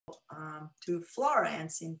to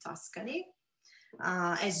Florence in Tuscany.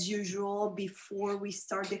 As usual, before we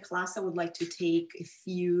start the class, I would like to take a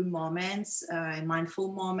few moments, a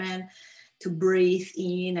mindful moment to breathe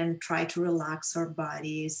in and try to relax our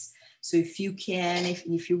bodies. So if you can,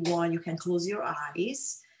 if you want, you can close your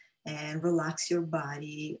eyes and relax your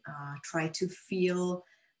body. Try to feel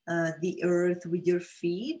the earth with your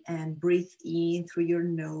feet and breathe in through your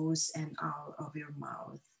nose and out of your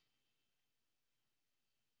mouth.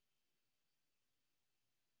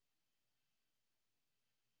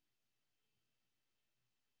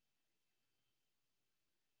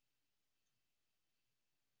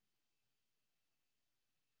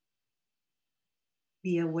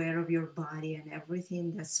 Be aware of your body and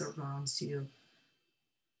everything that surrounds you.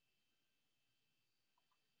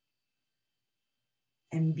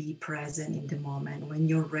 And be present in the moment. When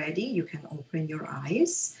you're ready, you can open your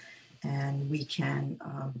eyes and we can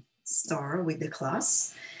start with the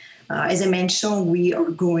class. As I mentioned, we are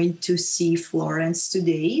going to see Florence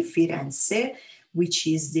today, Firenze, which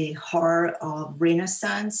is the heart of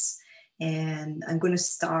Renaissance. And I'm going to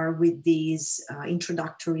start with this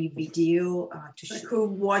introductory video. I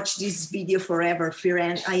could watch this video forever.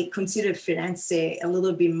 Firenze, I consider Firenze a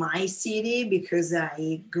little bit my city because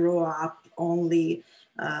I grew up only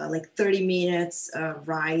like 30 minutes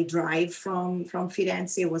drive from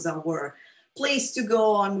Firenze. It was our place to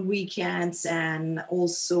go on weekends, and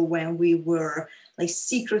also when we were like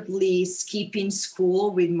secretly skipping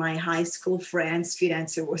school with my high school friends,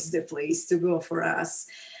 Firenze was the place to go for us.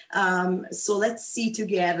 So let's see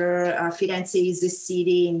together. Firenze is a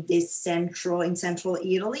city in central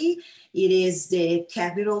Italy. It is the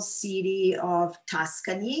capital city of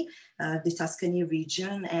Tuscany, the Tuscany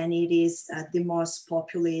region, and it is the most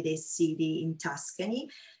populated city in Tuscany.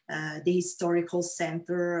 The historical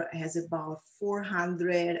center has about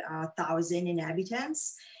 400,000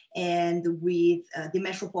 inhabitants, and with the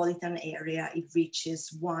metropolitan area, it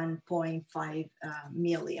reaches 1.5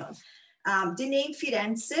 million. The name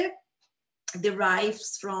Firenze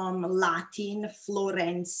derives from Latin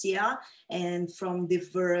florentia and from the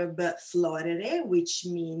verb florere, which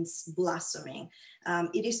means blossoming.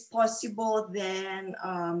 It is possible then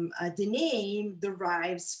the name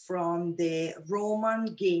derives from the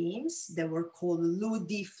Roman games that were called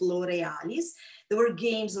Ludi Florealis. They were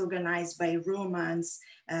games organized by Romans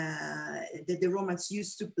that the Romans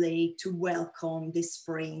used to play to welcome the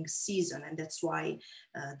spring season, and that's why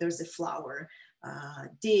there's a flower.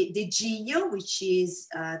 The Giglio, which is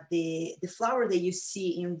the flower that you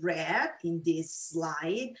see in red in this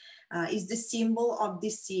slide, is the symbol of the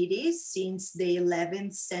city since the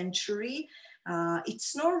 11th century.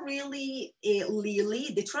 It's not really a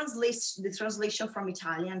lily. The translation from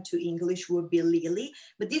Italian to English would be lily,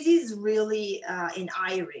 but this is really an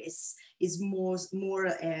iris. Is more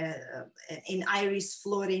an iris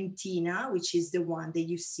florentina, which is the one that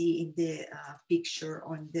you see in the picture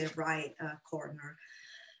on the right corner.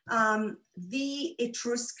 The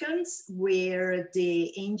Etruscans were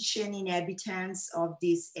the ancient inhabitants of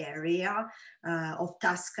this area of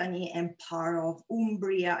Tuscany and part of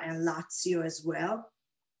Umbria and Lazio as well.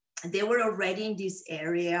 They were already in this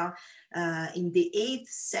area in the 8th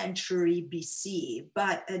century BC,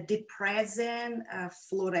 but the present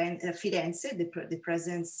Firenze, the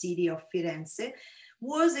present city of Firenze,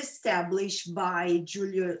 was established by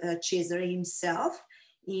Julio Caesar himself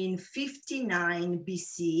in 59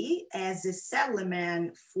 BC as a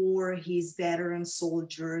settlement for his veteran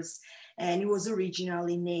soldiers. And it was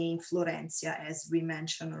originally named Florencia, as we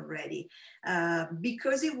mentioned already.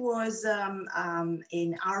 Because it was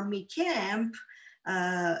an army camp,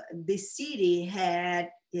 the city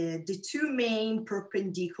had the two main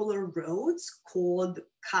perpendicular roads called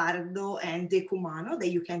Cardo and Decumano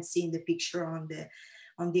that you can see in the picture on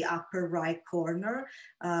the upper right corner,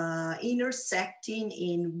 intersecting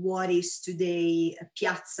in what is today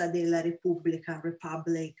Piazza della Repubblica,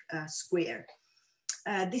 Republic Square.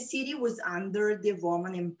 The city was under the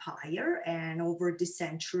Roman Empire and over the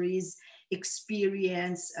centuries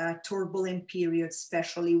experienced turbulent periods,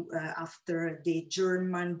 especially after the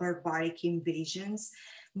German barbaric invasions,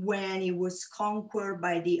 when it was conquered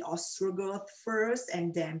by the Ostrogoth first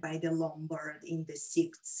and then by the Lombard in the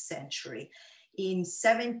 6th century. In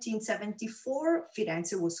 1774,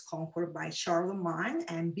 Firenze was conquered by Charlemagne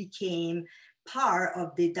and became part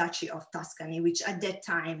of the Duchy of Tuscany, which at that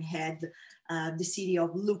time had the city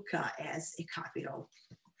of Lucca as a capital.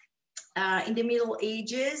 In the Middle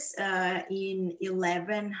Ages, in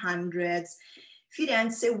 1100s,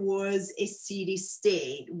 Firenze was a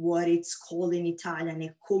city-state, what it's called in Italian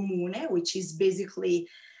a comune, which is basically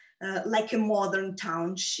like a modern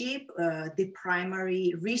township, the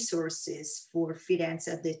primary resources for Firenze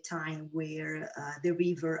at the time were the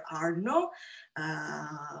river Arno,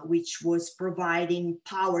 which was providing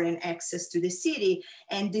power and access to the city,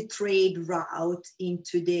 and the trade route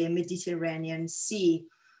into the Mediterranean Sea.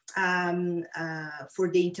 For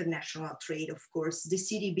the international trade, of course. The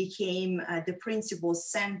city became the principal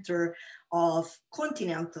center of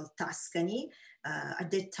continental Tuscany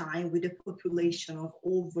at that time, with a population of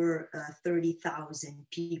over 30,000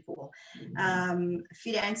 people.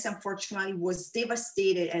 Firenze, unfortunately, was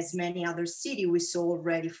devastated, as many other cities we saw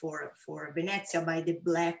already for Venezia, by the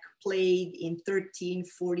Black Plague in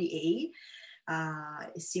 1348.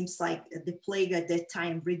 It seems like the plague at that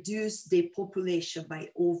time reduced the population by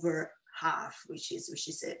over half, which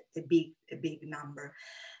is a big number.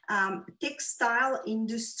 Textile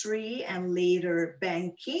industry and later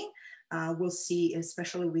banking, we'll see,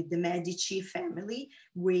 especially with the Medici family,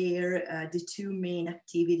 were the two main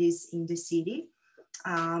activities in the city.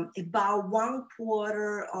 About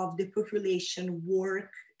 1/4 of the population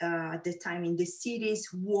worked at the time in the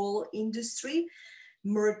city's wool industry.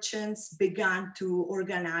 Merchants began to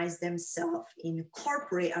organize themselves in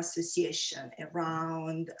corporate association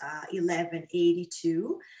around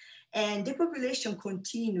 1182. And the population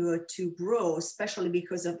continued to grow, especially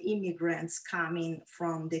because of immigrants coming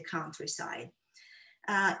from the countryside.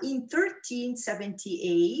 In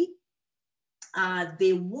 1378,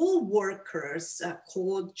 the wool workers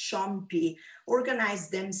called Ciompi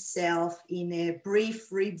organized themselves in a brief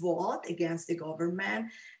revolt against the government,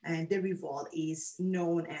 and the revolt is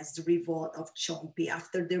known as the Revolt of Ciompi.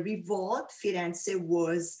 After the revolt, Firenze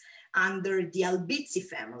was under the Albizzi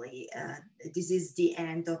family. This is the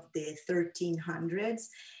end of the 1300s,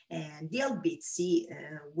 and the Albizzi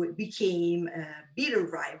became bitter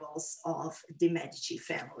rivals of the Medici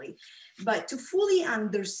family. But to fully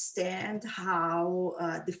understand how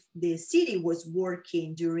the city was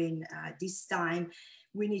working during this time,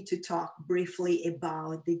 we need to talk briefly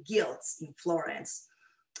about the guilds in Florence.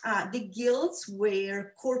 The guilds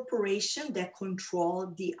were corporations that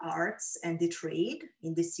controlled the arts and the trade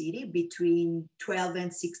in the city between 12th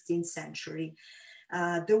and 16th century.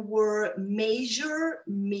 There were major,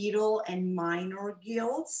 middle, and minor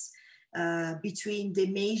guilds. Between the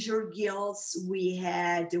major guilds, we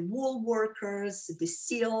had the wool workers, the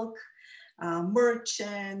silk,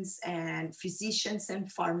 merchants, and physicians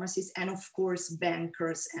and pharmacists, and of course,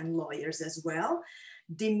 bankers and lawyers as well.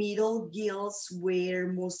 The middle guilds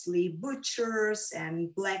were mostly butchers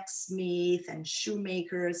and blacksmiths and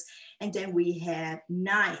shoemakers. And then we had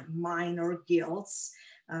 9 minor guilds.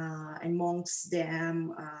 Amongst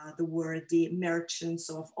them, there were the merchants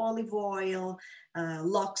of olive oil,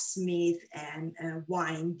 locksmith, and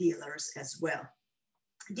wine dealers as well.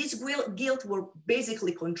 These guilds were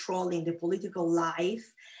basically controlling the political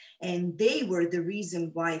life, and they were the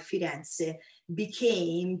reason why Firenze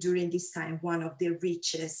became, during this time, one of the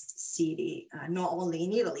richest cities, not only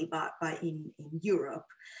in Italy, but in Europe.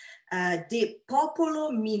 The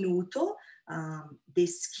popolo minuto, the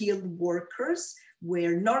skilled workers,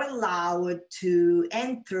 were not allowed to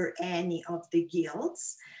enter any of the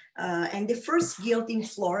guilds. And the first guild in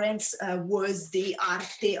Florence was the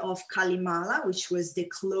Arte of Calimala, which was the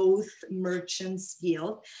cloth merchants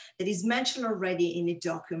guild that is mentioned already in a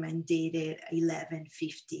document dated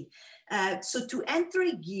 1150. So to enter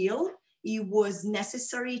a guild, it was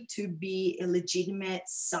necessary to be a legitimate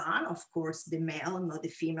son, of course, the male, not the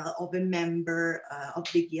female, of a member of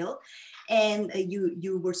the guild. And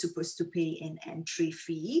you were supposed to pay an entry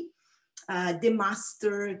fee. The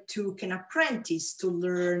master took an apprentice to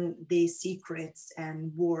learn the secrets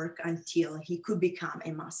and work until he could become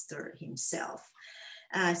a master himself.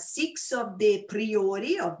 6 of the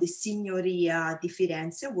priori of the Signoria di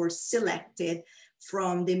Firenze were selected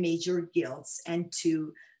from the major guilds and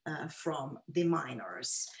 2 from the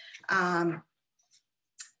minors.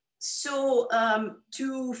 So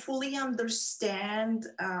to fully understand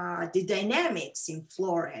the dynamics in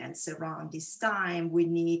Florence around this time, we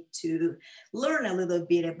need to learn a little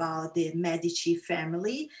bit about the Medici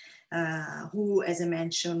family, who, as I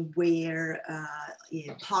mentioned, were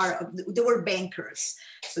they were bankers.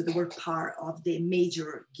 So they were part of the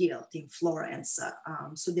major guild in Florence.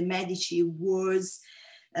 So the Medici was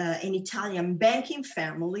an Italian banking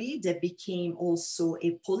family that became also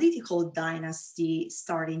a political dynasty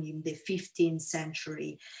starting in the 15th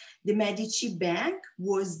century. The Medici Bank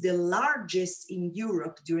was the largest in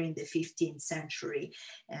Europe during the 15th century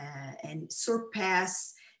and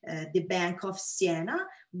surpassed the Bank of Siena,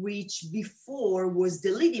 which before was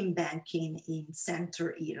the leading bank in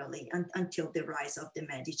Central Italy until the rise of the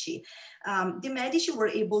Medici. The Medici were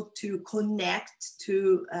able to connect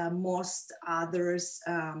to most other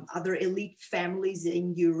elite families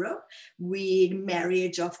in Europe with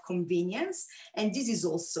marriage of convenience. And this is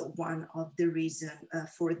also one of the reasons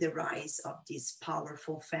for the rise of this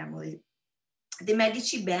powerful family. The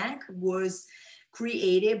Medici Bank was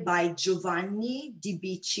created by Giovanni di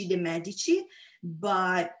Bicci de' Medici,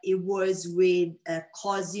 but it was with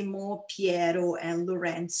Cosimo, Piero, and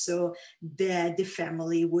Lorenzo that the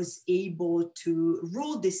family was able to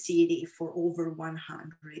rule the city for over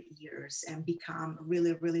 100 years and become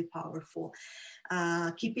really, really powerful.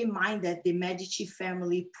 Keep in mind that the Medici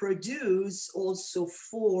family produced also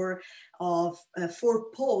four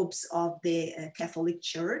popes of the Catholic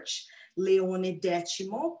Church: Leone X,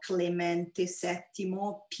 Clemente VII,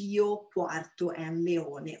 Pio IV, and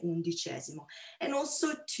Leone XI, and also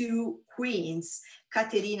two queens,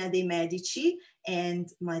 Caterina de' Medici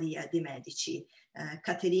and Maria de' Medici.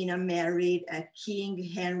 Caterina married King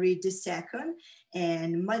Henry II,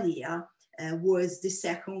 and Maria was the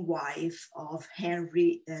second wife of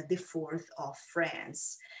Henry IV of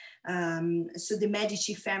France. So the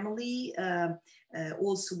Medici family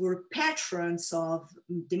also were patrons of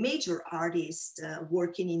the major artists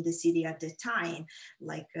working in the city at the time,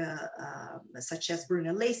 like such as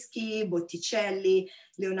Brunelleschi, Botticelli,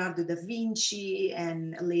 Leonardo da Vinci,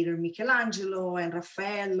 and later Michelangelo and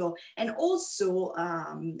Raffaello, and also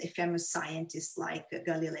a famous scientist like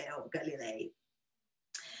Galileo Galilei.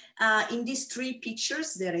 In these three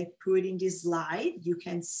pictures that I put in this slide, you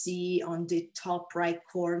can see on the top right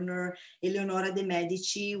corner, Eleonora de'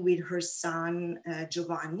 Medici with her son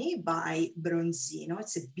Giovanni by Bronzino.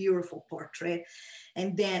 It's a beautiful portrait.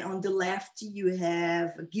 And then on the left, you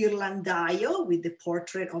have Ghirlandaio with the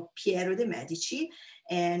portrait of Piero de' Medici.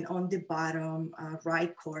 And on the bottom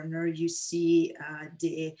right corner, you see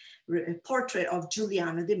the portrait of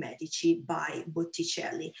Giuliano de' Medici by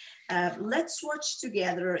Botticelli. Let's watch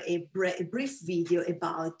together a brief video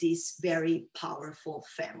about this very powerful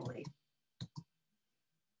family.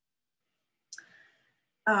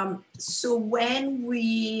 So when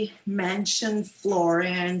we mention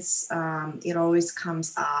Florence, it always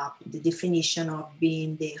comes up, the definition of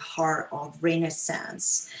being the heart of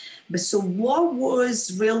Renaissance. But so what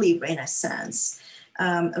was really Renaissance?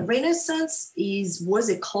 Renaissance was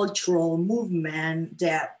a cultural movement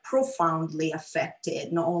that profoundly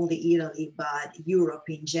affected not only Italy, but Europe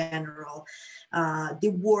in general.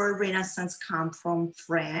 The word Renaissance comes from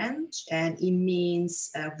French, and it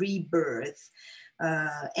means rebirth.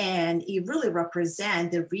 And it really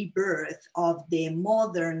represents the rebirth of the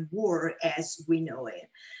modern world as we know it.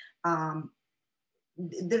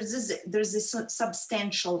 There's a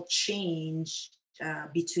substantial change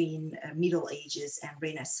between Middle Ages and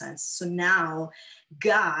Renaissance. So now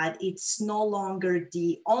God, it's no longer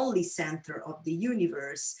the only center of the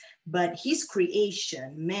universe, but his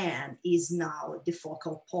creation, man, is now the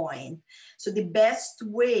focal point. So the best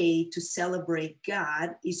way to celebrate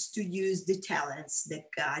God is to use the talents that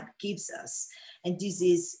God gives us. And this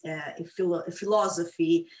is a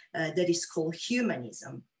philosophy that is called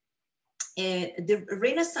humanism. The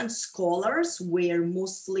Renaissance scholars were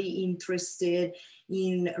mostly interested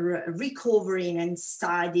in recovering and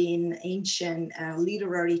studying ancient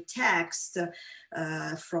literary texts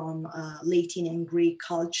from Latin and Greek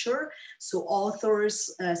culture. So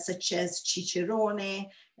authors such as Cicerone,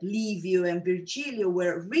 Livio, and Virgilio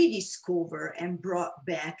were rediscovered and brought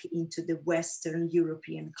back into the Western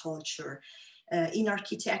European culture. In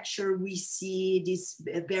architecture, we see these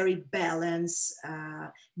very balanced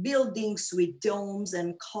buildings with domes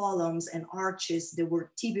and columns and arches that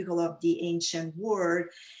were typical of the ancient world.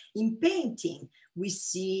 In painting, we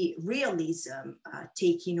see realism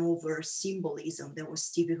taking over symbolism that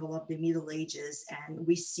was typical of the Middle Ages, and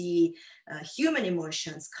we see human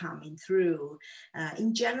emotions coming through.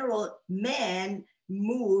 In general, man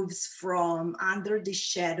moves from under the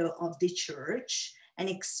shadow of the church and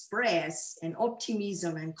express an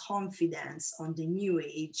optimism and confidence on the new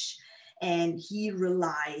age. And he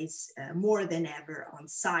relies more than ever on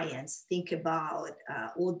science. Think about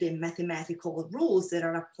all the mathematical rules that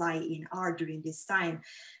are applied in art during this time.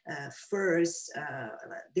 First,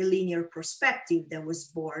 the linear perspective that was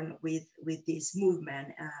born with this movement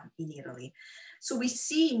in Italy. So we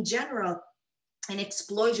see in general an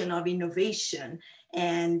explosion of innovation,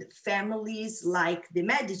 and families like the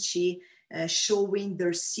Medici showing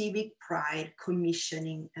their civic pride,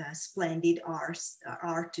 commissioning splendid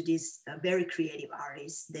art to these very creative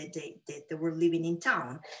artists that they were living in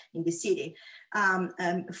town, in the city.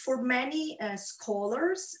 For many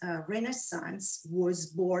scholars, Renaissance was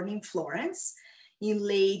born in Florence in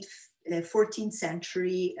late 14th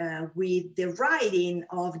century with the writing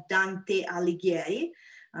of Dante Alighieri,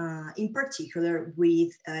 in particular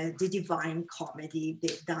with the Divine Comedy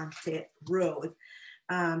that Dante wrote.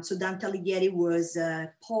 So Dante Alighieri was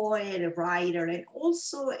a poet, a writer, and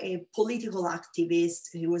also a political activist.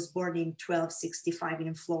 He was born in 1265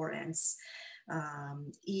 in Florence.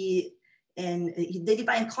 The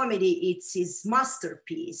Divine Comedy, it's his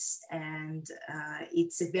masterpiece, and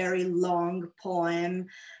it's a very long poem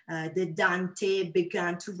that Dante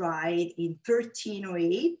began to write in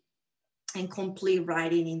 1308 and complete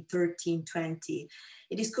writing in 1320.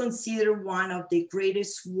 It is considered one of the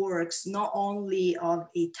greatest works, not only of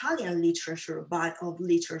Italian literature, but of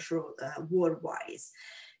literature worldwide.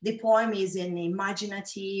 The poem is an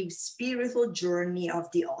imaginative, spiritual journey of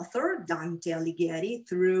the author, Dante Alighieri,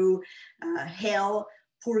 through hell,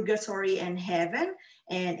 purgatory, and heaven,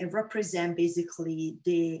 and it represents basically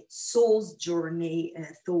the soul's journey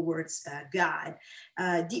towards God.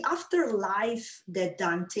 The afterlife that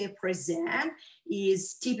Dante presents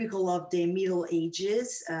is typical of the Middle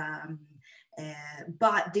Ages,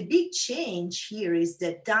 but the big change here is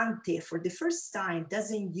that Dante, for the first time,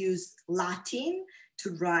 doesn't use Latin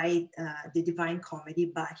to write the Divine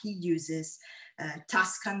Comedy, but he uses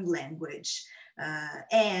Tuscan language.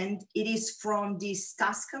 And it is from this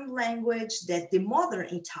Tuscan language that the modern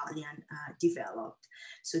Italian developed.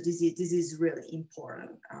 So this is really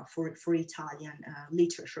important for Italian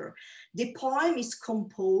literature. The poem is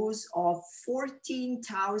composed of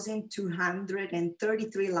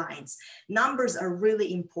 14,233 lines. Numbers are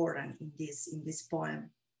really important in this poem.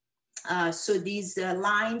 So these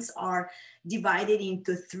lines are divided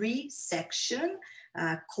into 3 sections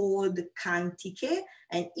called cantiche,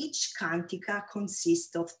 and each cantica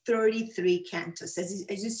consists of 33 cantos.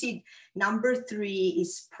 As you see, number 3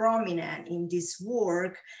 is prominent in this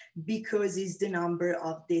work because it's the number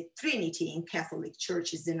of the Trinity in Catholic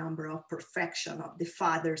Church, is the number of perfection of the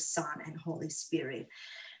Father, Son, and Holy Spirit.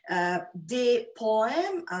 The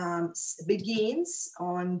poem begins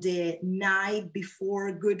on the night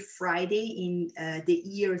before Good Friday in the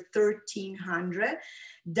year 1300.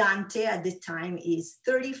 Dante at the time is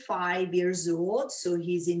 35 years old, so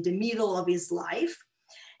he's in the middle of his life,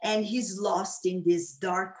 and he's lost in this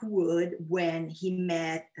dark wood when he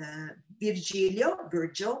met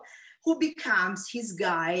Virgil, who becomes his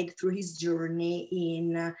guide through his journey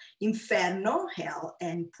in Inferno, hell,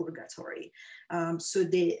 and purgatory. So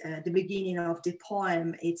the beginning of the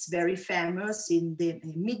poem, it's very famous. In the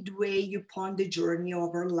midway upon the journey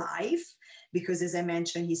of our life, because as I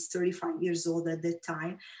mentioned, he's 35 years old at the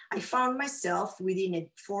time, I found myself within a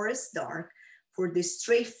forest dark, for the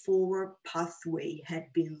straightforward pathway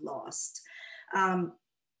had been lost.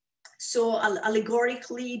 So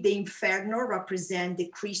allegorically, the Inferno represent the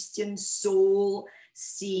Christian soul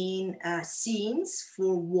scenes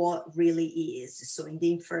for what really is. So in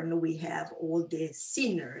the Inferno, we have all the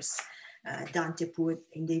sinners. Dante put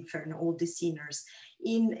in the Inferno all the sinners.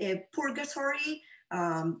 In purgatory,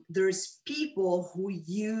 there's people who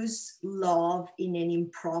use love in an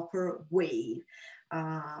improper way.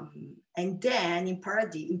 And then in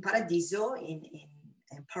Paradiso, in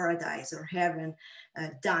paradise or heaven,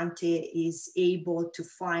 Dante is able to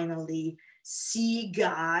finally see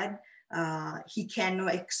God. He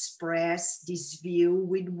cannot express this view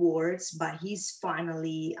with words, but he's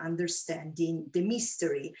finally understanding the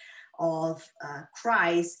mystery of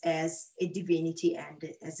Christ as a divinity and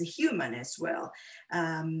as a human as well.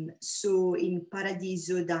 So in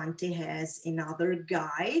Paradiso, Dante has another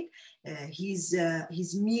guide. His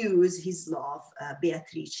muse, his love,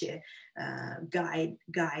 Beatrice,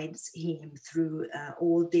 guides him through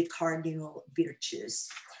all the cardinal virtues.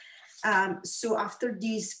 So after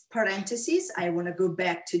these parentheses, I want to go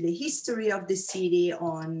back to the history of the city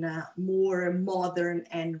on more modern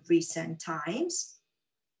and recent times.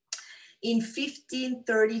 In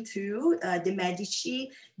 1532, the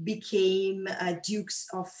Medici became Dukes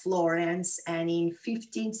of Florence, and in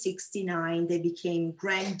 1569, they became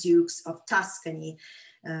Grand Dukes of Tuscany.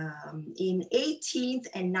 In 18th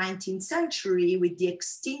and 19th century, with the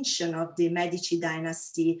extinction of the Medici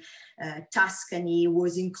dynasty, Tuscany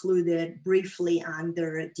was included briefly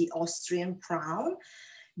under the Austrian crown.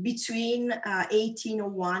 Between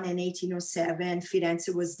 1801 and 1807,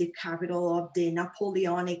 Firenze was the capital of the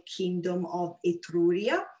Napoleonic Kingdom of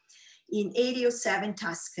Etruria. In 1807,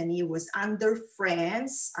 Tuscany was under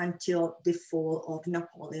France until the fall of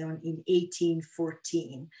Napoleon in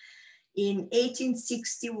 1814. In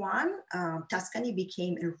 1861, Tuscany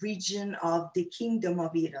became a region of the Kingdom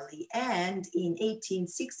of Italy. And in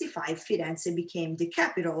 1865, Firenze became the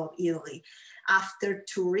capital of Italy after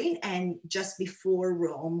Turin and just before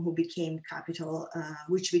Rome, which became capital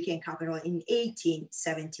in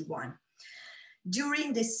 1871.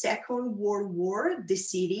 During the Second World War, the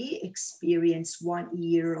city experienced 1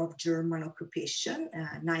 year of German occupation,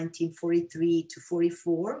 1943 to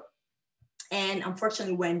 44. And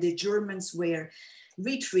unfortunately, when the Germans were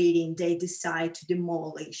retreating, they decided to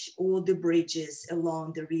demolish all the bridges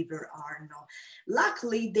along the river Arno.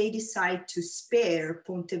 Luckily, they decided to spare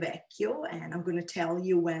Ponte Vecchio, and I'm going to tell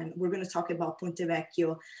you when we're going to talk about Ponte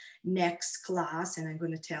Vecchio next class, and I'm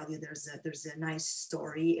going to tell you there's a nice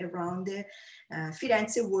story around it.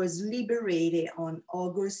 Firenze was liberated on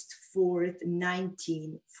August 4th,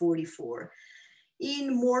 1944.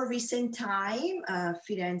 In more recent time,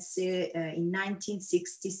 Firenze in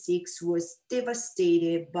 1966 was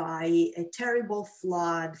devastated by a terrible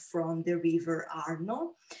flood from the river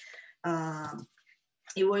Arno.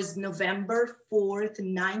 It was November 4th,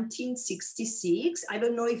 1966. I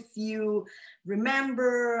don't know if you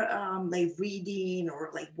remember like reading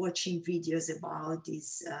or like watching videos about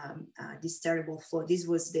this terrible flood. This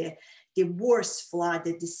was the worst flood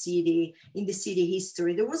that in the city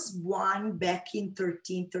history. There was one back in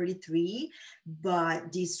 1333,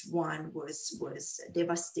 but this one was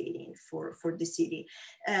devastating for the city.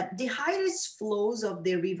 The highest flows of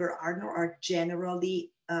the river Arno are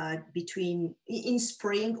generally in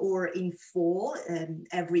spring or in fall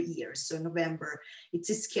every year. So November, it's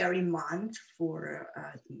a scary month for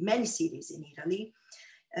many cities in Italy.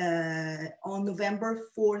 On November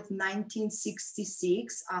 4th,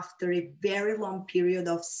 1966, after a very long period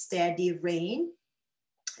of steady rain,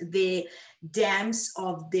 the dams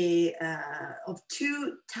of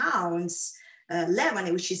two towns,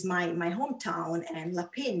 Levane, which is my hometown, and La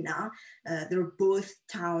Penna, they're both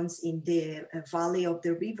towns in the valley of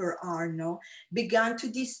the river Arno, began to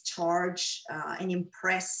discharge an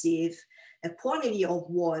impressive quantity of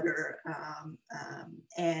water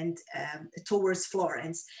towards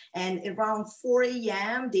Florence. And around 4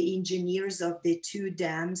 a.m., the engineers of the two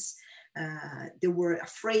dams, they were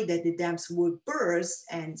afraid that the dams would burst,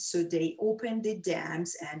 and so they opened the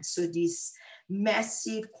dams, and so this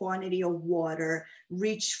massive quantity of water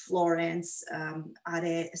reached Florence at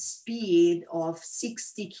a speed of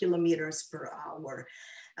 60 kilometers per hour.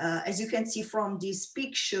 As you can see from this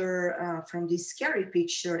picture, from this scary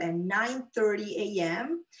picture, at 9:30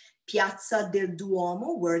 a.m., Piazza del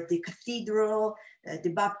Duomo, where the cathedral, the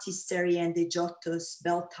baptistery, and the Giotto's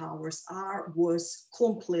bell towers are, was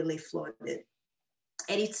completely flooded.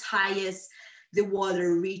 At its highest, the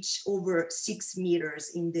water reached over 6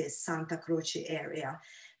 meters in the Santa Croce area.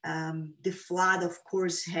 The flood, of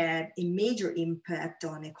course, had a major impact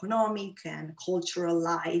on economic and cultural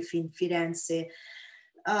life in Firenze.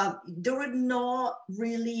 There were not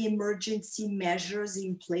really emergency measures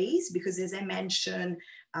in place because, as I mentioned,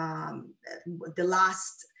 the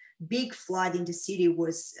last big flood in the city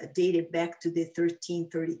was dated back to the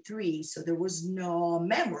 1333. So there was no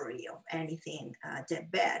memory of anything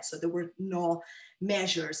that bad. So there were no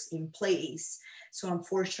measures in place. So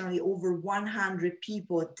unfortunately, over 100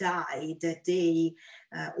 people died that day.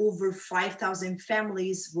 Over 5,000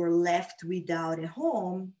 families were left without a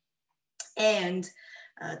home. And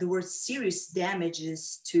there were serious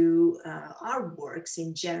damages to artworks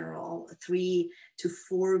in general. 3 to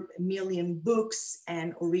 4 million books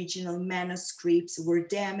and original manuscripts were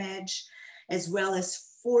damaged, as well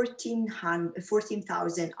as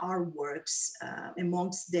 14,000 artworks.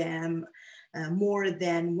 Amongst them, more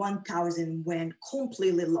than 1,000 went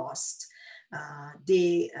completely lost.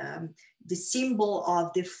 The symbol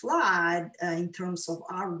of the flood in terms of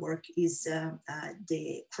artwork is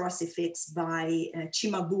the crucifix by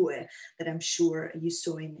Cimabue that I'm sure you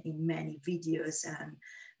saw in many videos and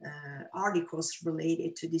articles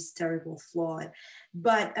related to this terrible flood.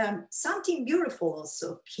 But something beautiful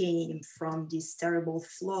also came from this terrible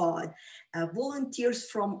flood. Volunteers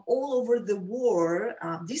from all over the world,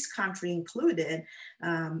 this country included,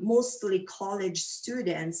 mostly college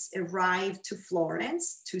students, arrived to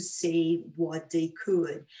Florence to save what they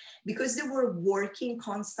could. Because they were working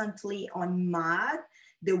constantly on mud,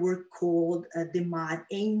 they were called the mud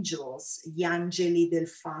angels, gli angeli del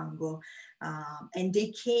fango. And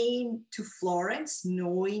they came to Florence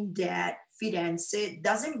knowing that Firenze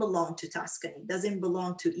doesn't belong to Tuscany, doesn't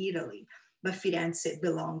belong to Italy, but Firenze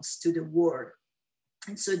belongs to the world.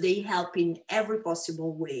 And so they help in every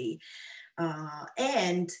possible way.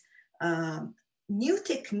 And new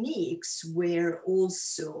techniques were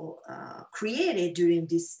also created during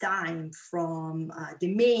this time from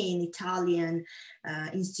the main Italian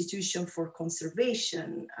institution for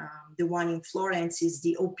conservation. The one in Florence is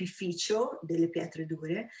the Opificio delle Pietre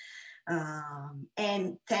Dure.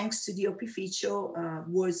 And thanks to the opificio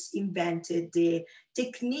was invented the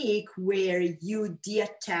technique where you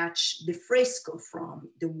detach the fresco from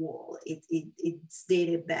the wall. It's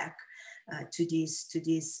dated back to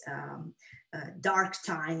this dark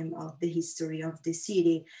time of the history of the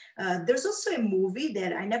city. There's also a movie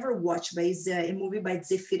that I never watched, but it's a movie by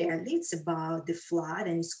Zeffirelli. It's about the flood,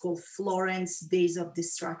 and it's called Florence Days of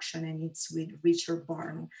Destruction, and it's with Richard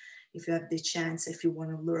Byrne, if you have the chance, if you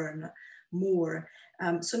want to learn more.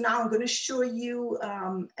 So now I'm going to show you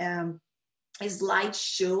a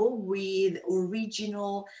slideshow with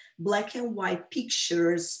original black and white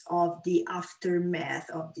pictures of the aftermath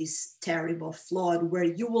of this terrible flood, where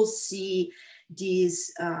you will see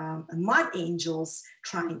these mud angels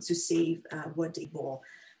trying to save what they will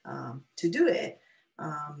to do it.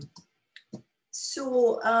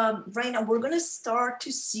 So right now we're going to start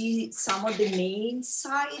to see some of the main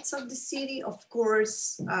sites of the city. Of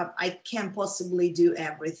course, I can't possibly do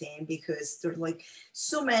everything because there's like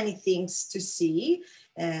so many things to see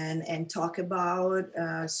and talk about.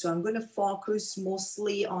 So I'm going to focus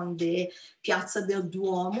mostly on the Piazza del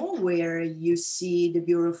Duomo, where you see the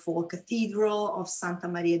beautiful Cathedral of Santa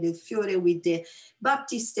Maria del Fiore with the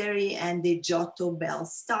Baptistery and the Giotto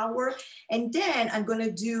Bells Tower. And then I'm going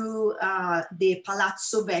to do the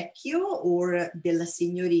Palazzo Vecchio or della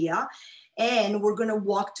Signoria. And we're going to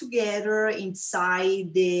walk together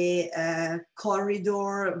inside the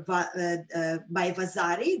corridor by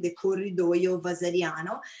Vasari, the Corridoio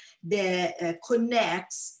Vasariano, that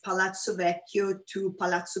connects Palazzo Vecchio to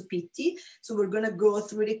Palazzo Pitti. So we're going to go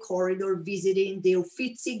through the corridor visiting the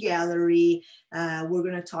Uffizi Gallery. We're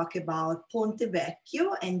going to talk about Ponte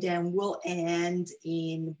Vecchio, and then we'll end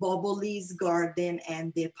in Boboli's Garden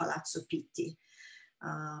and the Palazzo Pitti.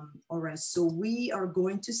 All right, so we are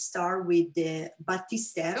going to start with the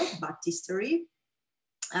Baptistery,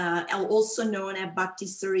 also known as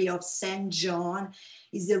Baptistery of St. John,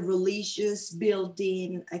 is a religious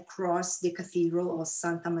building across the Cathedral of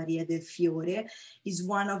Santa Maria del Fiore. Is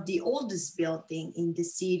one of the oldest buildings in the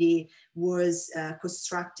city, was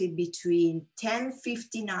constructed between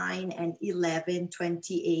 1059 and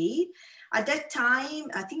 1128. At that time,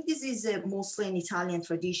 I think this is mostly an Italian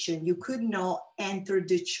tradition. You could not enter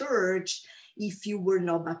the church if you were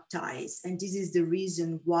not baptized. And this is the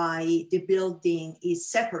reason why the building is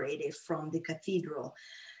separated from the cathedral.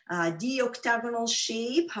 The octagonal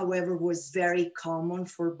shape, however, was very common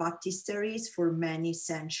for baptisteries for many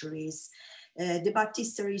centuries. The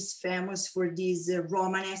baptistery is famous for this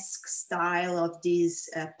Romanesque style of these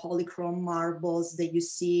polychrome marbles that you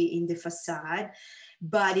see in the facade,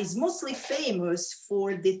 but is mostly famous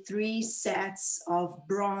for the 3 sets of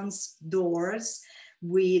bronze doors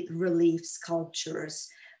with relief sculptures.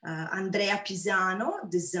 Andrea Pisano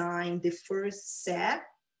designed the first set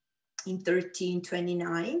in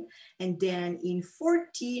 1329, and then in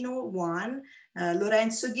 1401,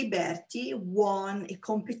 Lorenzo Ghiberti won a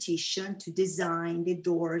competition to design the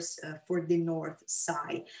doors for the north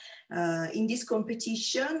side. In this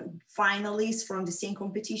competition, finalists from the same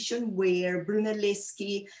competition were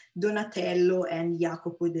Brunelleschi, Donatello, and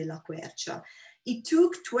Jacopo della Quercia. It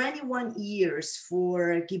took 21 years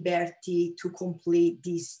for Ghiberti to complete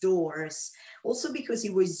these doors, also because he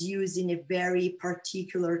was using a very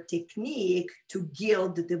particular technique to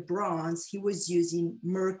gild the bronze. He was using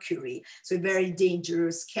mercury, so a very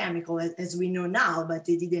dangerous chemical, as we know now, but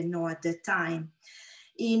they didn't know at that time.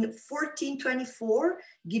 In 1424,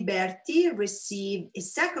 Ghiberti received a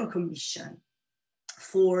second commission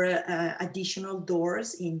for additional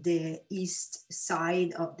doors in the east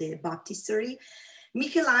side of the baptistery.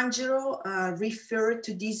 Michelangelo referred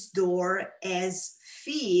to this door as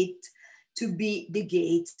fit to be the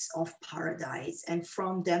gates of paradise. And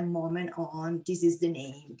from that moment on, this is the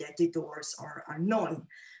name that the doors are known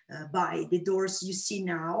by. The doors you see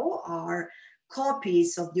now are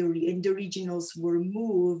copies of the originals were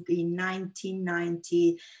moved in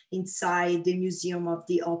 1990 inside the Museum of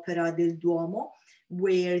the Opera del Duomo,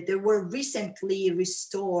 where they were recently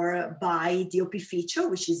restored by the Opificio,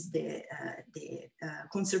 which is the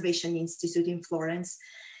Conservation Institute in Florence.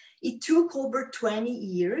 It took over 20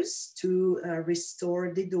 years to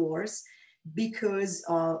restore the doors because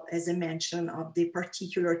of, as I mentioned, of the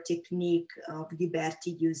particular technique of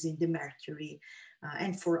Ghiberti using the mercury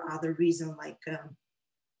and for other reasons like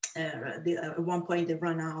At one point they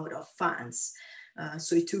ran out of funds.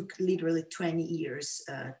 So it took literally 20 years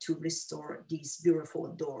to restore these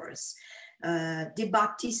beautiful doors. The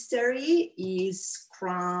baptistry is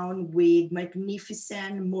crowned with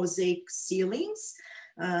magnificent mosaic ceilings.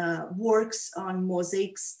 Works on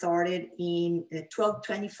mosaic started in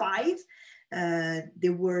 1225. They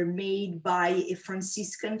were made by a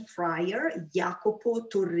Franciscan friar, Jacopo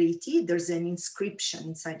Torriti. There's an inscription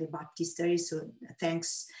inside the baptistry, so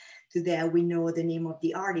thanks to that we know the name of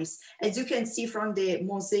the artist. As you can see from the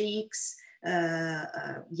mosaics,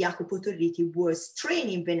 Jacopo Torriti was trained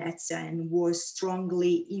in Venezia and was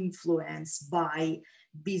strongly influenced by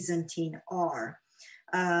Byzantine art.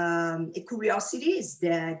 A curiosity is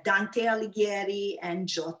that Dante Alighieri and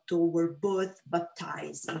Giotto were both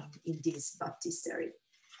baptized in this baptistry.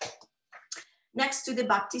 Next to the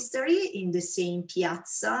baptistry, in the same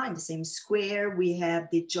piazza, in the same square, we have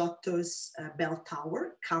the Giotto's bell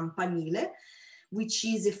tower, Campanile, which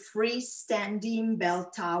is a freestanding bell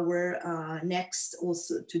tower next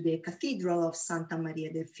also to the Cathedral of Santa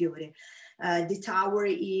Maria del Fiore. The tower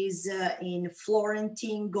is in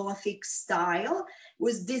Florentine Gothic style,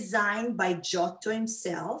 was designed by Giotto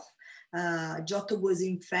himself. Giotto was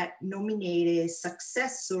in fact nominated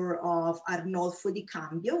successor of Arnolfo di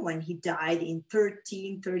Cambio when he died in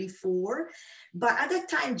 1334. But at that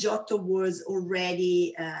time, Giotto was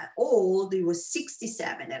already old. He was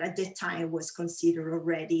 67, and at that time was considered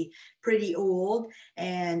already pretty old.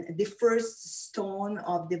 And the first stone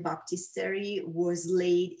of the baptistry was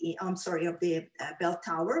laid in, of the bell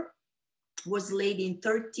tower was laid in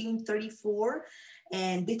 1334,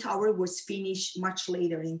 and the tower was finished much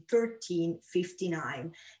later in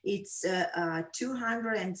 1359. It's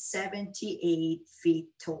 278 feet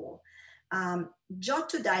tall.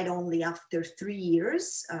 Giotto died only after 3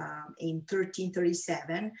 years in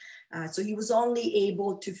 1337. So he was only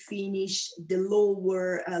able to finish the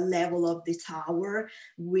lower level of the tower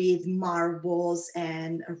with marbles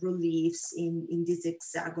and reliefs in these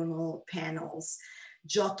hexagonal panels.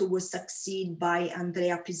 Giotto was succeeded by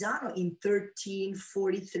Andrea Pisano in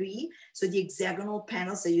 1343. So the hexagonal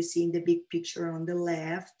panels that you see in the big picture on the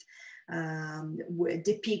left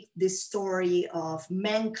depict the story of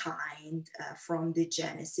mankind from the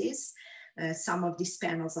Genesis. Some of these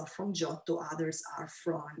panels are from Giotto, others are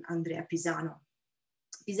from Andrea Pisano.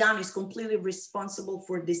 Pisano is completely responsible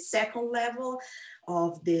for the second level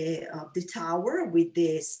of the tower with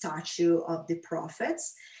the statue of the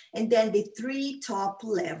prophets. And then the 3 top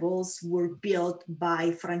levels were built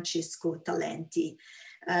by Francesco Talenti.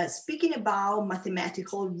 Speaking about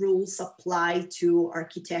mathematical rules applied to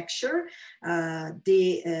architecture,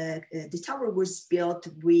 the tower was built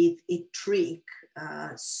with a trick.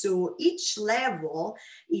 So each level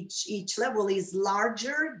is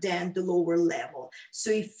larger than the lower level.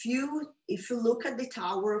 So if you look at the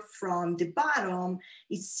tower from the bottom,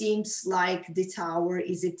 it seems like the tower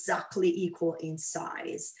is exactly equal in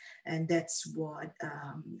size, and that's what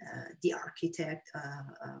the architect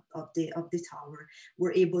of the tower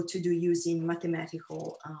were able to do using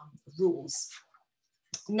mathematical rules.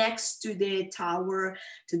 Next to the tower,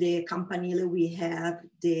 to the campanile, we have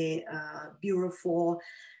the beautiful,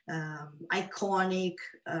 iconic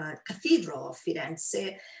Cathedral of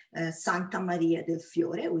Firenze, Santa Maria del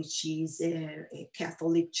Fiore, which is a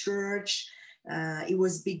Catholic church. It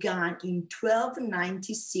was begun in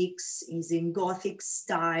 1296, is in Gothic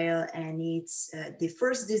style, and it's the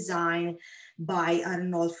first design by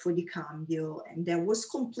Arnolfo di Cambio, and that was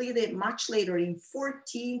completed much later in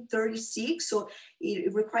 1436. So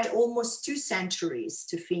it required almost 2 centuries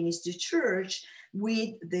to finish the church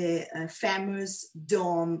with the famous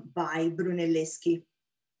dome by Brunelleschi.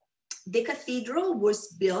 The cathedral was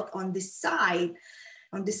built on the side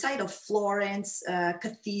of Florence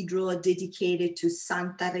Cathedral dedicated to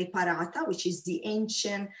Santa Reparata, which is the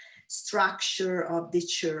ancient structure of the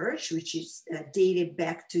church, which is dated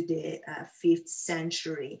back to the 5th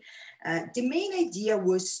century. The main idea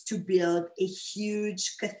was to build a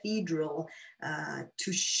huge cathedral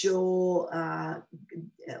to show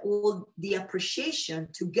all the appreciation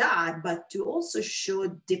to God, but to also show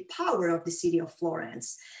the power of the city of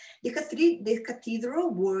Florence. The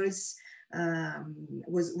cathedral was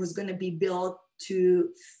going to be built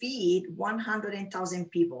to feed 100,000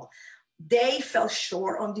 people. They fell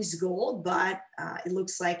short on this goal, but it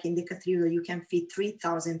looks like in the cathedral you can feed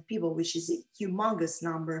 3,000 people, which is a humongous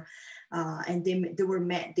number. And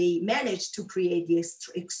they managed to create this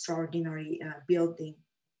extraordinary building.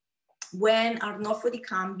 When Arnolfo di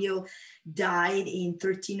Cambio died in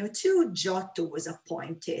 1302, Giotto was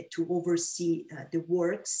appointed to oversee the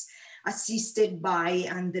works, assisted by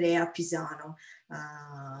Andrea Pisano.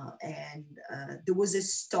 There was a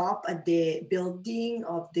stop at the building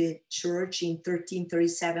of the church in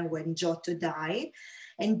 1337 when Giotto died.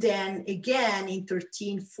 And then again in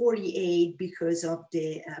 1348, because of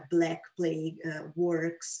the Black Plague,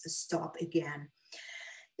 works stop again.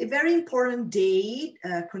 A very important date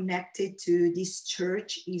connected to this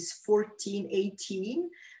church is 1418,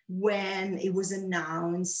 when it was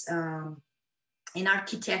announced an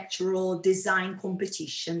architectural design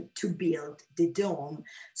competition to build the dome.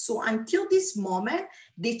 So until this moment,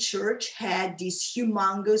 the church had this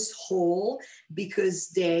humongous hole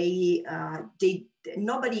because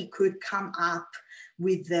nobody could come up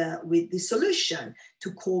with the solution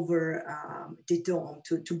to cover the dome,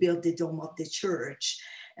 to build the dome of the church.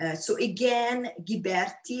 So again,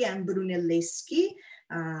 Ghiberti and Brunelleschi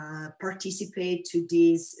participate to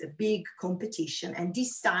this big competition, and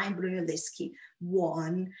this time Brunelleschi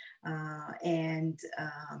won. At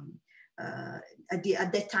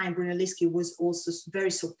that time, Brunelleschi was also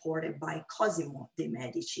very supported by Cosimo de'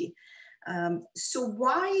 Medici. So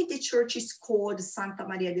why the church is called Santa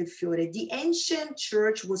Maria del Fiore? The ancient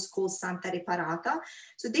church was called Santa Reparata.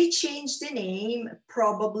 So they changed the name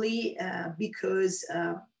probably because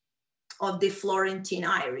of the Florentine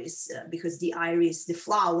iris, because the iris, the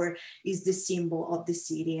flower, is the symbol of the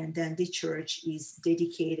city, and then the church is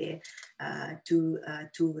dedicated to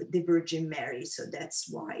the Virgin Mary. So that's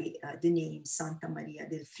why the name Santa Maria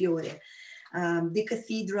del Fiore. The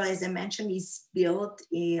cathedral, as I mentioned, is built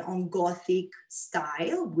on Gothic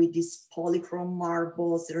style with these polychrome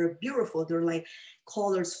marbles. They're beautiful. They're like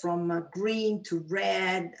colors from green to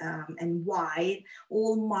red and white,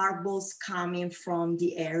 all marbles coming from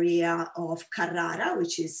the area of Carrara,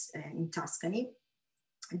 which is in Tuscany.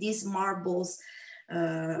 These marbles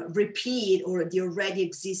repeat or the already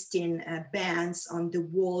existing bands on the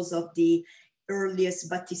walls of the earliest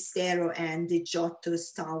Battistero and the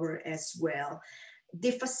Giotto's tower as well.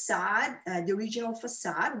 The facade, the original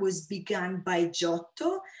facade, was begun by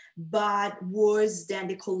Giotto, but was then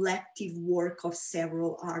the collective work of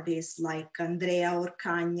several artists like Andrea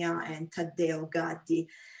Orcagna and Taddeo Gaddi.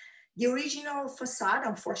 The original facade,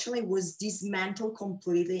 unfortunately, was dismantled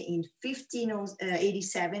completely in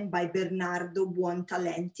 1587 by Bernardo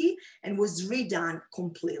Buontalenti and was redone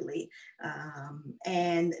completely.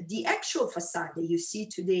 And the actual facade that you see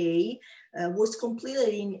today was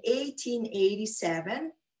completed in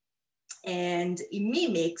 1887, and it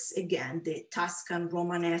mimics, again, the Tuscan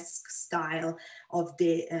Romanesque style of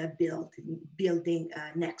the building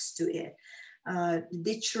next to it.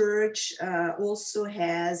 The church also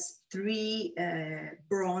has 3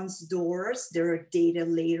 bronze doors. They're dated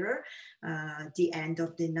later, the end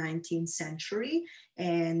of the 19th century,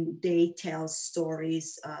 and they tell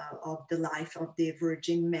stories of the life of the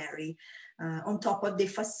Virgin Mary. On top of the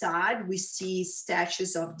facade, we see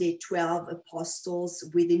statues of the 12 apostles,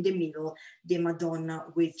 within the middle, the Madonna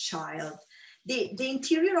with Child. The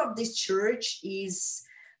interior of this church is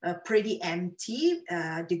pretty empty.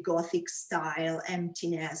 The Gothic style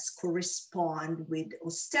emptiness correspond with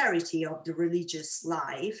austerity of the religious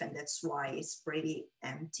life, and that's why it's pretty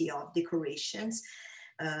empty of decorations.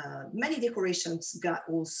 Many decorations got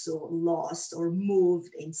also lost or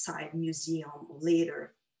moved inside museum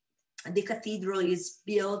later. The cathedral is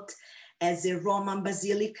built as a Roman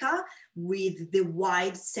basilica with the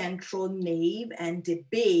wide central nave and the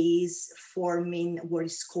base forming what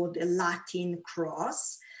is called a Latin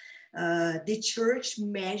cross. The church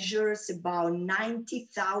measures about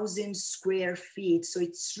 90,000 square feet, so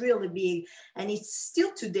it's really big, and it's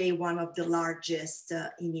still today one of the largest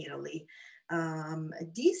in Italy.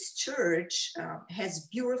 This church has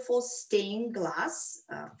beautiful stained glass,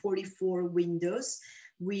 44 windows,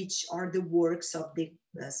 which are the works of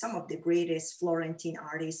some of the greatest Florentine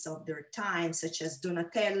artists of their time, such as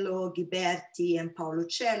Donatello, Ghiberti, and Paolo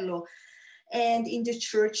Cello. And in the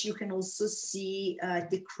church, you can also see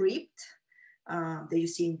the crypt that you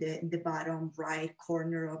see in the bottom right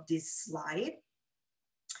corner of this slide,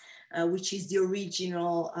 which is the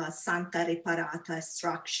original Santa Reparata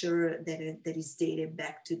structure that is dated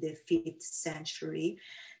back to the 5th century.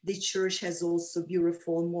 The church has also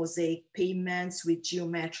beautiful mosaic pavements with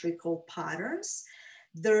geometrical patterns.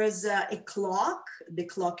 There's a clock. The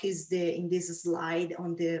clock is in this slide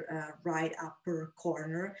on the right upper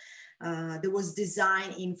corner. That was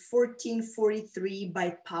designed in 1443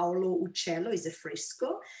 by Paolo Uccello, is a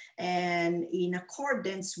fresco, and in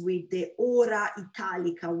accordance with the Ora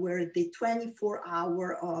Italica, where the 24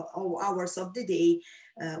 hours of the day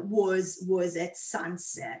was at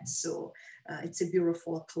sunset. So it's a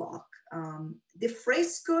beautiful clock. The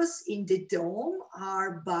frescoes in the dome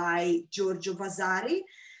are by Giorgio Vasari.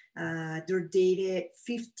 They're dated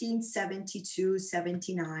 1572,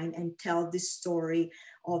 79, and tell the story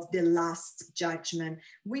of the Last Judgment.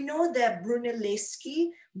 We know that Brunelleschi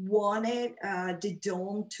wanted the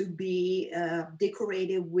dome to be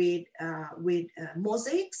decorated with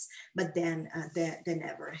mosaics, but then that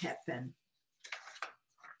never happened.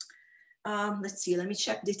 Let's see, let me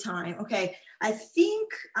check the time. Okay, I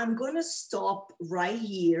think I'm gonna stop right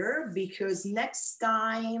here because next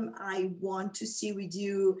time I want to see with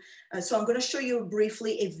you. So I'm gonna show you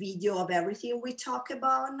briefly a video of everything we talk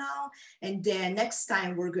about now. And then next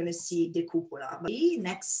time we're gonna see the cupola.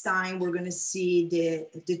 Next time we're gonna see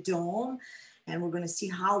the dome. And we're going to see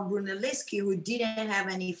how Brunelleschi, who didn't have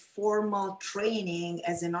any formal training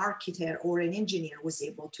as an architect or an engineer, was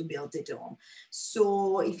able to build the dome.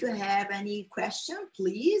 So if you have any question,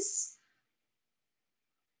 please.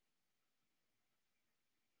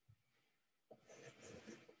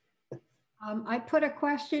 I put a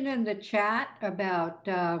question in the chat about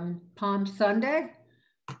Palm Sunday.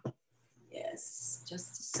 Yes,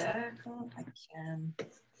 just a second.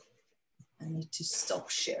 I need to stop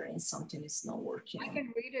sharing. Something is not working. I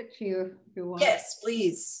can read it to you if you want. Yes,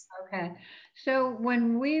 please. Okay. So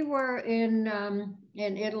when we were in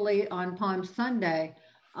Italy on Palm Sunday,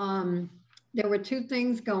 there were two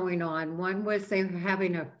things going on. One was they were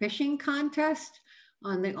having a fishing contest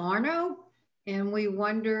on the Arno, and we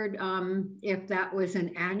wondered if that was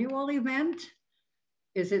an annual event.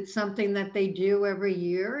 Is it something that they do every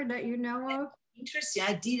year that you know of? Interesting.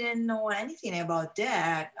 I didn't know anything about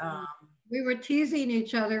that. We were teasing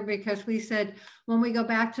each other because we said, when we go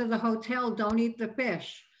back to the hotel, don't eat the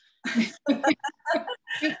fish.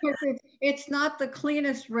 It's not the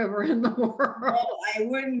cleanest river in the world. No, I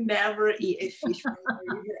would never eat a fish from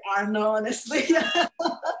the river Arno, honestly.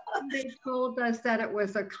 They told us that it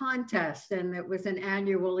was a contest and it was an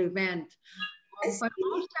annual event. But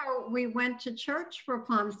also we went to church for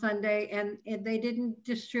Palm Sunday and they didn't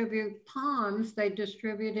distribute palms, they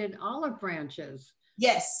distributed olive branches.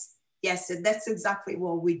 Yes, yes, that's exactly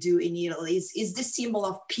what we do in Italy. It's the symbol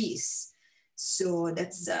of peace. So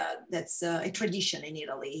that's a tradition in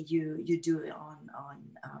Italy. You do it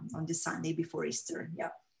on the Sunday before Easter. Yeah.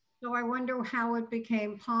 So I wonder how it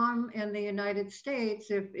became palm in the United States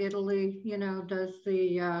if Italy, you know, does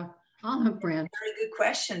the olive branch. Very good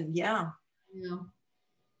question. Yeah. Yeah.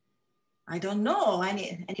 I don't know.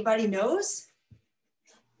 Anybody knows?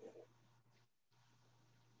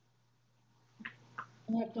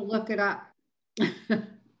 I have to look it up.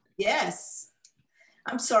 Yes.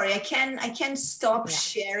 I'm sorry. I can't stop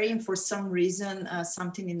sharing for some reason.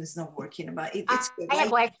 Something is not working. But it's good. I have a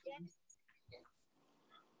question.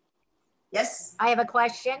 Yes. I have a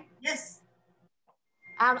question. Yes.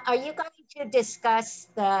 Are you going to discuss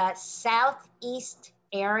the southeast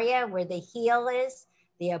area where the heel is,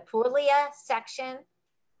 the Apulia section?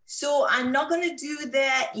 So I'm not going to do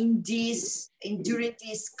that during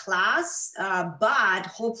this class, but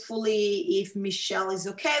hopefully if Michelle is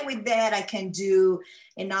okay with that, I can do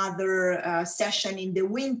another session in the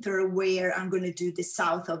winter where I'm going to do the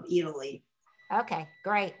south of Italy. Okay,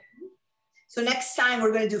 great. So next time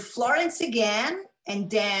we're going to do Florence again,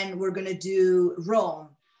 and then we're going to do Rome.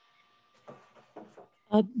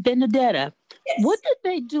 Benedetta, yes. What did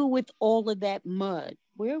they do with all of that mud?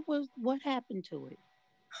 What happened to it?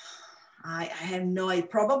 I have no idea.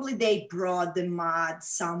 Probably they brought the mud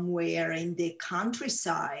somewhere in the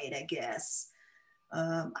countryside, I guess.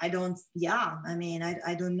 I don't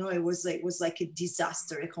know. It was like a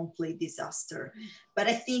disaster, a complete disaster. But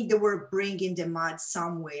I think they were bringing the mud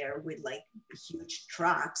somewhere with like huge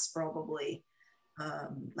trucks, probably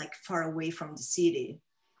like far away from the city.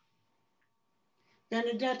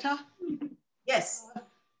 Benedetta? Yes.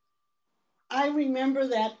 I remember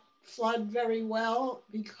that flood very well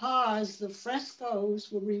because the frescoes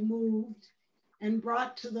were removed and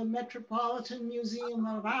brought to the Metropolitan Museum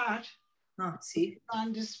of Art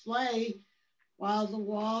on display while the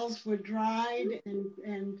walls were dried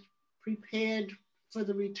and prepared for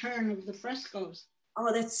the return of the frescoes.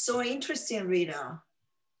 Oh, that's so interesting, Rita.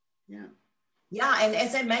 Yeah. Yeah, and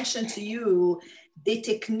as I mentioned to you, the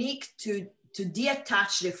technique to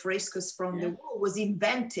detach the frescoes from the wall was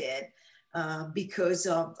invented because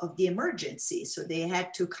of the emergency. So they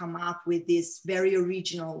had to come up with these very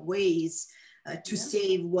original ways to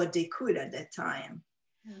save what they could at that time.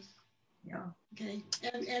 Yes. Yeah. Okay.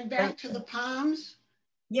 And back to the palms.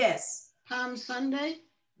 Yes. Palm Sunday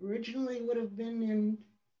originally would have been in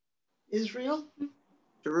Israel.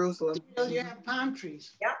 Jerusalem. Israel, you have palm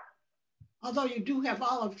trees. Yeah. Although you do have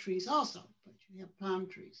olive trees also, but you have palm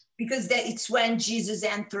trees. Because it's when Jesus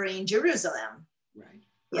entered in Jerusalem. Right.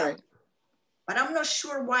 Yeah. Right. But I'm not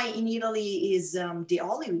sure why in Italy is the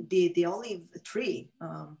olive tree,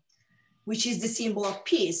 which is the symbol of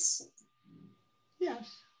peace.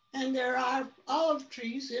 Yes, and there are olive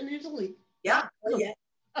trees in Italy. Yeah, oh, yeah,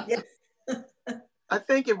 yes. I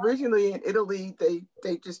think originally in Italy,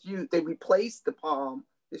 they replaced the palm.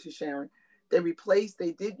 This is Sharon. They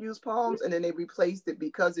did use palms, and then they replaced it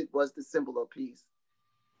because it was the symbol of peace.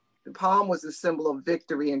 The palm was the symbol of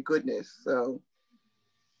victory and goodness. So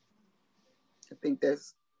I think they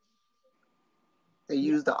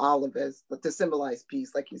used the olive to symbolize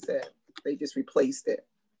peace, like you said. They just replaced it.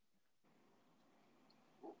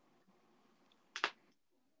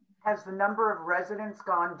 Has the number of residents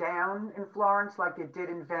gone down in Florence like it did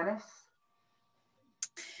in Venice?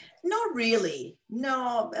 Not really.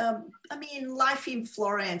 No, I mean, life in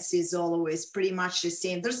Florence is always pretty much the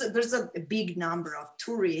same. There's a big number of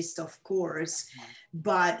tourists, of course,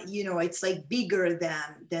 but you know, it's like bigger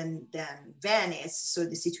than Venice. So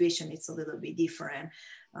the situation is a little bit different.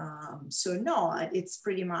 So no, it's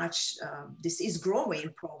pretty much this is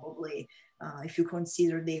growing probably if you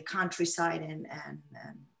consider the countryside and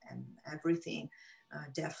everything.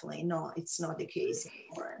 Definitely, no, it's not the case in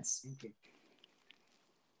Florence. Thank you.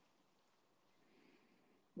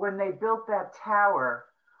 When they built that tower,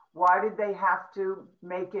 why did they have to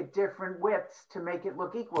make it different widths to make it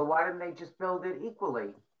look equal? Why didn't they just build it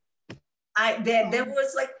equally? There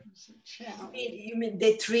was like, you mean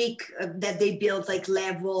the trick that they built like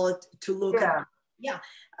level to look at? Yeah,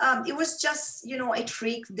 it was just, you know, a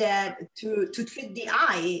trick that to trick the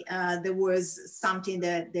eye. There was something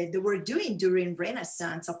that they were doing during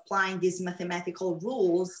Renaissance, applying these mathematical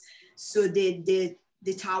rules. So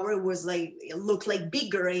the tower was like, it looked like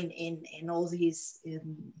bigger in all his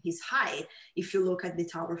height. If you look at the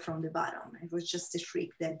tower from the bottom, it was just a trick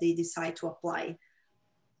that they decided to apply.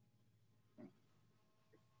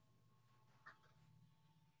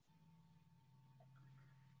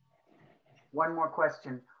 One more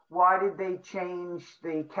question. Why did they change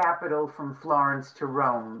the capital from Florence to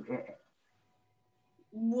Rome?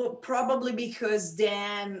 Well, probably because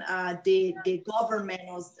then the government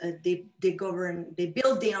was the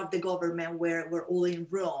building of the government were all in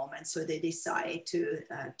Rome, and so they decided to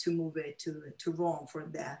move it to Rome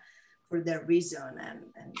for that reason,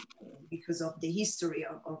 and because of the history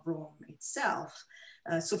of Rome itself.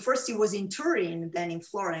 So first it was in Turin, then in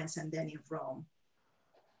Florence, and then in Rome.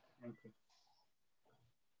 Thank you.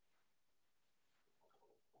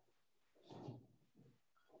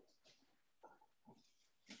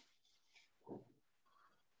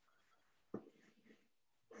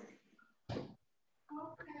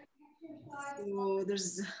 So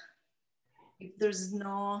if there's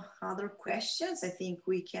no other questions, I think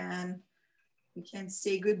we can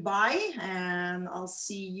say goodbye, and I'll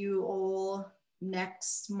see you all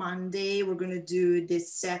next Monday. We're going to do the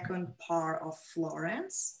second part of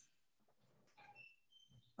Florence.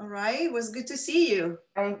 All right, it was good to see you.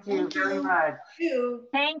 Thank you very much. Thank you.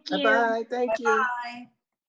 Thank you. Bye-bye. Thank you. Bye.